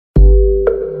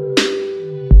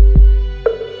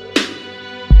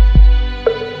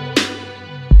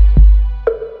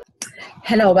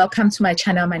Hello, welcome to my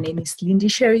channel. My name is Lindy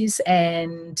Sherries,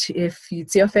 and if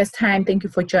it's your first time, thank you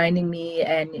for joining me.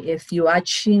 And if you're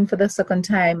watching for the second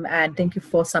time, and thank you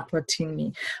for supporting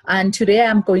me. And today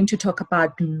I'm going to talk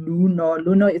about Luno.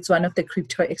 Luno is one of the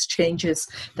crypto exchanges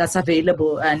that's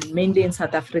available, and mainly in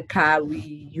South Africa,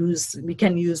 we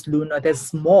can use Luno.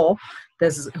 There's more.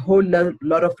 There's a whole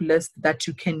lot of lists that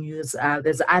you can use.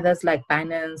 There's others like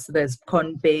Binance, there's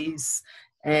Coinbase,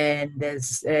 and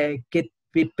there's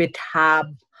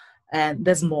GitHub, and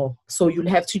there's more. So you'll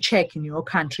have to check in your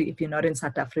country, if you're not in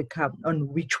South Africa, on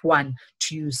which one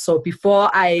to use. So before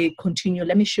I continue,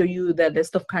 let me show you the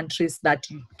list of countries that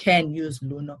you can use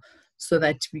Luno so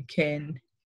that we can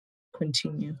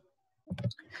continue.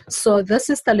 So this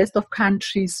is the list of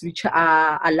countries which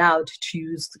are allowed to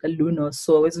use Luno.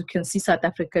 So as you can see, South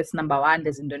Africa is #1.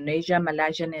 There's Indonesia,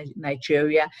 Malaysia,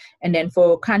 Nigeria. And then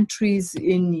for countries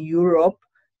in Europe,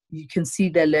 you can see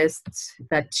the list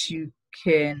that you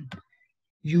can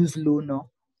use Luno.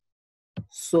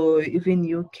 So even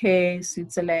UK,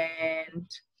 Switzerland,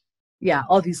 yeah,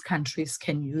 all these countries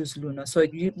can use Luno. So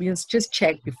you must just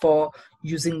check before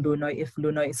using Luno if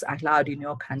Luno is allowed in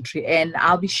your country. And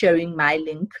I'll be sharing my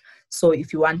link. So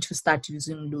if you want to start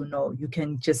using Luno, you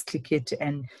can just click it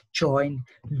and join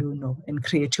Luno and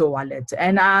create your wallet.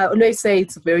 And I always say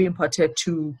it's very important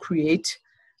to create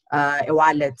a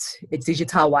wallet, a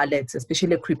digital wallet,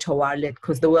 especially a crypto wallet,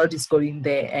 because the world is going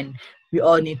there and we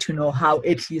all need to know how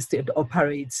at least it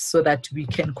operates so that we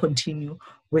can continue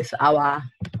with our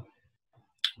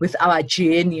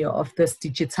journey of this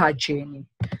digital journey.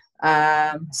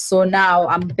 So now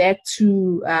I'm back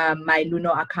to my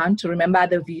Luno account. Remember,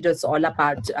 the video is all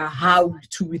about how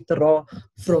to withdraw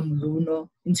from Luno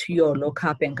into your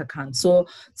local bank account. So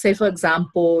say, for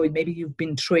example, maybe you've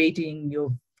been trading,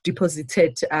 you've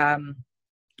deposited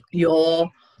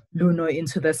your Luno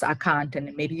into this account,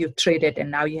 and maybe you've traded and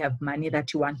now you have money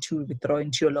that you want to withdraw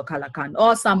into your local account,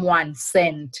 or someone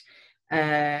sent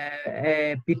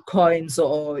Bitcoins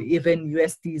or even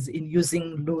USDs in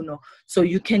using Luno. So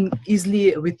you can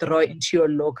easily withdraw into your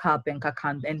local bank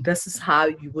account, and this is how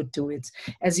you would do it.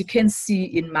 As you can see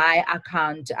in my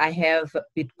account, I have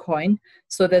Bitcoin.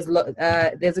 So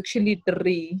there's actually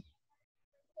 3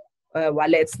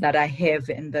 wallets that I have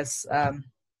in this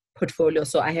portfolio.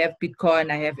 So I have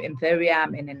Bitcoin, I have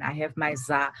Ethereum, and then I have my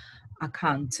ZA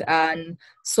account. And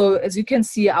so as you can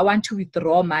see, I want to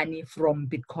withdraw money from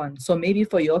Bitcoin. So maybe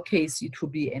for your case, it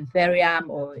would be Ethereum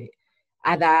or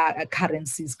other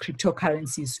currencies,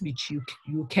 cryptocurrencies, which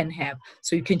you can have.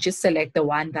 So you can just select the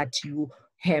one that you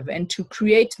have. And to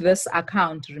create this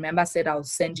account, remember I said I'll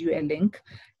send you a link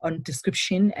on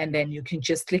description, and then you can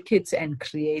just click it and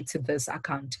create this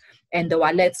account, and the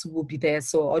wallets will be there.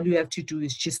 So all you have to do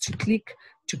is just to click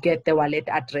to get the wallet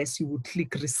address. You would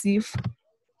click receive,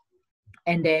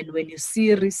 and then when you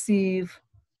see receive,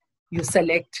 you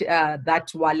select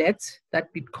that wallet,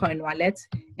 that Bitcoin wallet,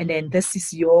 and then this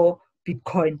is your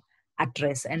Bitcoin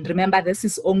address. And remember, this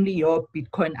is only your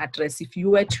Bitcoin address. If you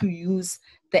were to use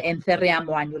the Ethereum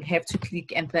one, you'll have to click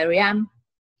Ethereum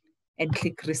and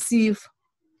click receive,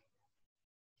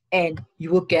 and you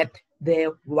will get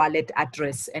their wallet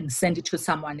address and send it to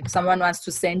someone. If someone wants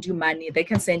to send you money, they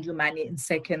can send you money in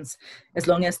seconds as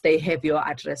long as they have your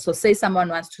address. So say someone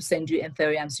wants to send you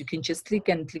Ethereum, so you can just click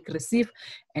receive,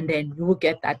 and then you will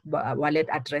get that wallet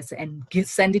address and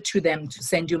send it to them to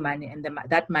send you money, and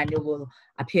that money will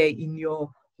appear in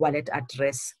your wallet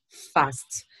address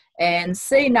fast. And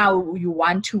say now you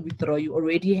want to withdraw, you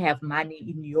already have money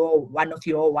in one of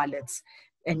your wallets,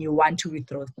 and you want to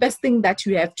withdraw. First thing that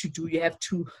you have to do, you have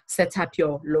to set up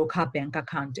your local bank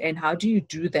account. And how do you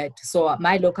do that? So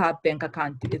my local bank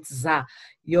account, it's ZA.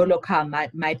 Your local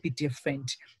might be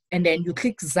different. And then you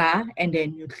click ZA, and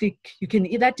then you can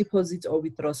either deposit or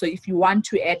withdraw. So if you want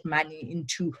to add money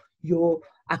into your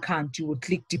account, you would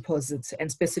click deposit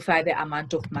and specify the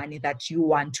amount of money that you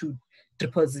want to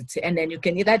deposit, and then you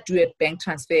can either do a bank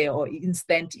transfer or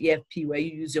instant EFT, where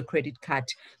you use your credit card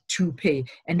to pay,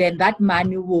 and then that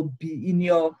money will be in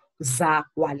your ZA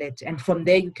wallet, and from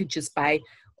there you can just buy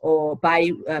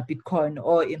Bitcoin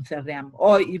or Ethereum,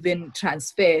 or even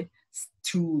transfer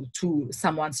to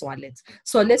someone's wallet.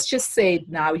 So let's just say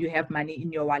now you have money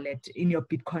in your wallet, in your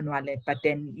Bitcoin wallet, but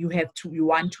then you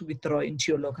want to withdraw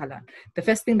into your local one. The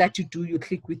first thing that you do, you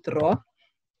click withdraw.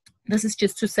 This is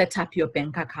just to set up your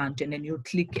bank account, and then you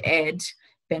click add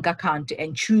bank account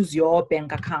and choose your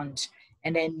bank account,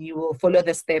 and then you will follow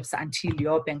the steps until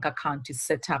your bank account is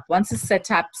set up. Once it's set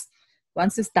up,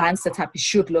 Once it's done set up, it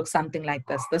should look something like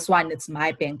this. This one, it's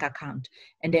my bank account.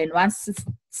 And then once it's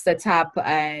set up,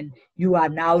 and you are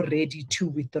now ready to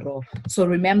withdraw. So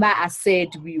remember, I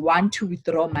said we want to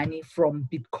withdraw money from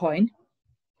Bitcoin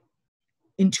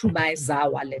into my ZA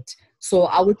wallet. So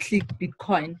I will click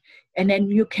Bitcoin, and then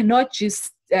you cannot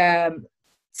just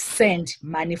send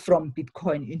money from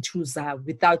Bitcoin into ZA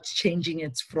without changing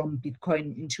it from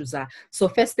Bitcoin into ZA. So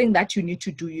first thing that you need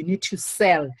to do, you need to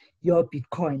sell your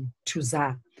Bitcoin to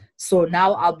ZA. So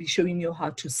now I'll be showing you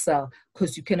how to sell,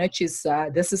 because you cannot just,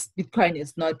 Bitcoin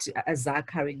is not a ZA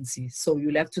currency. So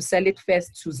you'll have to sell it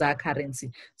first to ZA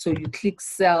currency. So you click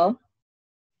sell,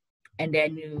 and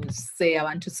then you say, I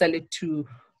want to sell it to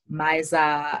my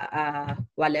ZA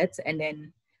wallet, and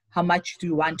then how much do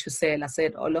you want to sell? I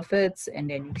said all of it, and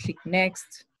then you click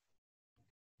next,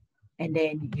 and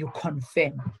then you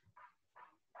confirm.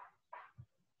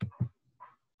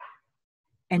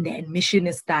 And then mission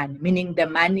is done, meaning the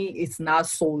money is now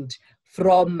sold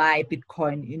from my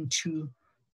Bitcoin into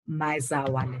my ZA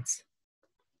wallet.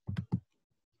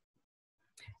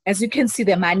 As you can see,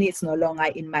 the money is no longer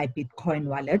in my Bitcoin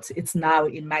wallet. It's now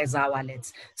in my ZA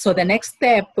wallet. So the next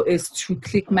step is to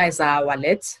click my ZA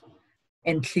wallet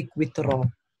and click withdraw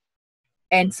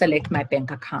and select my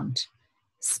bank account.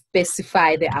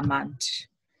 Specify the amount.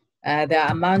 The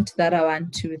amount that I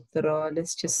want to withdraw,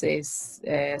 let's just say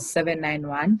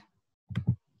 791.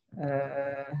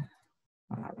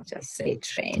 I'll just say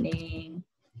training.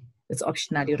 It's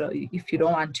optional. If you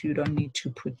don't want to, you don't need to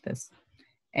put this.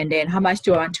 And then how much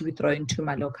do I want to withdraw into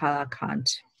my local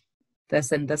account?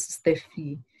 This and this is the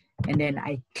fee. And then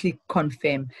I click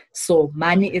confirm. So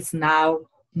money is now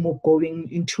going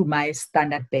into my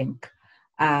Standard Bank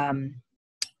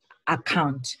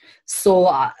account. So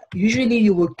usually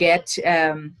you will get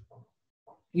an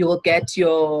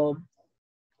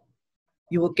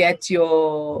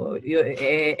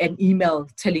email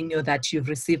telling you that you've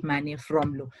received money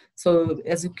from Luno. So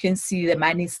as you can see, the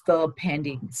money is still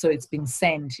pending. So it's been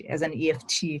sent as an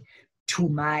EFT to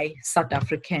my South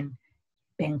African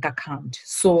bank account.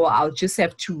 So I'll just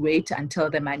have to wait until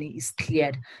the money is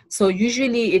cleared. So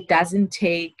usually it doesn't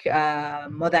take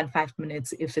more than 5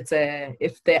 minutes if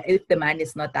the money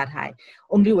is not that high.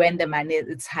 Only when the money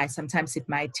is high, sometimes it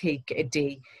might take a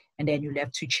day, and then you'll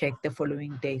have to check the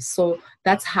following day. So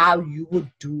that's how you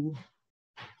would do.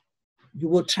 You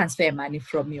will transfer money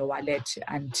from your wallet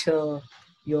until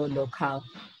your local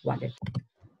wallet.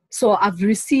 So I've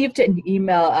received an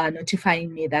email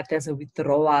notifying me that there's a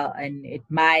withdrawal, and it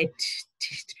might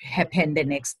happen the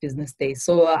next business day.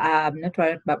 So I'm not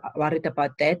worried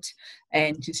about that.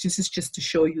 And this is just to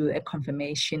show you a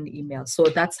confirmation email. So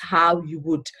that's how you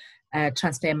would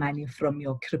transfer money from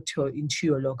your crypto into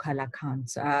your local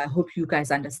accounts. I hope you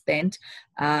guys understand.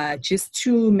 Just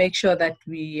to make sure that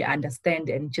we understand,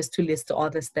 and just to list all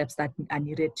the steps that are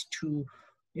needed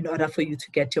in order for you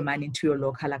to get your money into your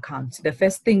local account. The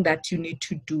first thing that you need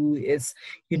to do is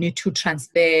you need to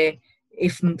transfer.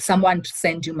 If someone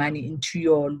sends you money into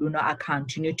your Luno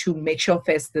account, you need to make sure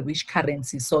first which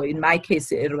currency. So in my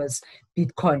case, it was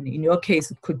Bitcoin. In your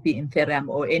case, it could be Ethereum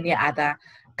or any other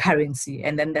currency.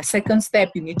 And then the second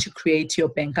step, you need to create your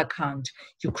bank account.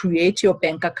 You create your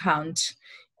bank account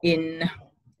let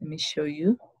me show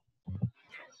you.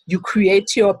 You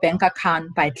create your bank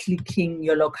account by clicking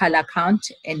your local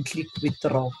account and click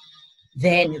withdraw.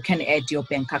 Then you can add your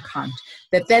bank account.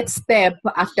 The third step,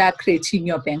 after creating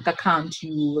your bank account,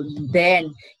 you will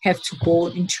then have to go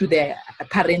into the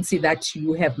currency that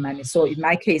you have money. So in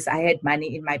my case, I had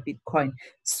money in my Bitcoin.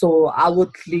 So I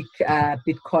would click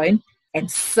Bitcoin and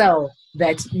sell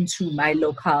that into my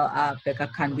local bank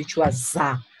account, which was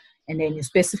ZA. And then you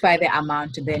specify the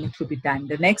amount, and then it will be done.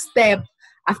 The next step,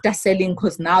 after selling,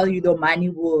 because now your money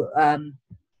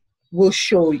will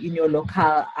show in your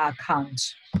local account,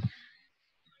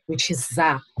 which is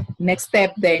ZA. Next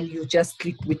step, then you just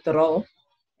click withdraw,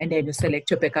 and then you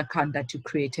select your bank account that you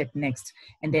created next.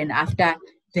 And then after,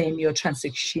 then your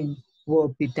transaction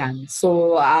will be done.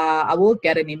 So I will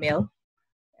get an email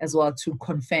as well to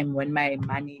confirm when my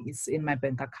money is in my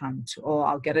bank account, or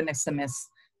I'll get an SMS.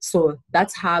 So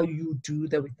that's how you do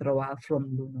the withdrawal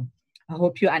from Luno. I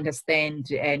hope you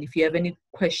understand. And if you have any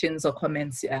questions or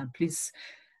comments, please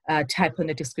type on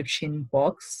the description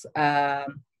box,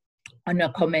 on your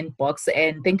comment box.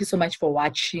 And thank you so much for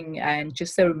watching. And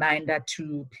just a reminder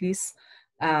to please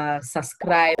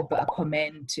subscribe,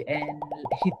 comment, and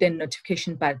hit the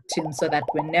notification button so that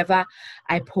whenever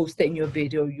I post a new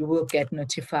video, you will get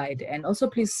notified. And also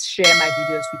please share my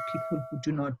videos with people who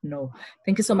do not know.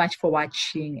 Thank you so much for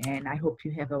watching, and I hope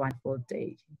you have a wonderful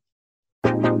day.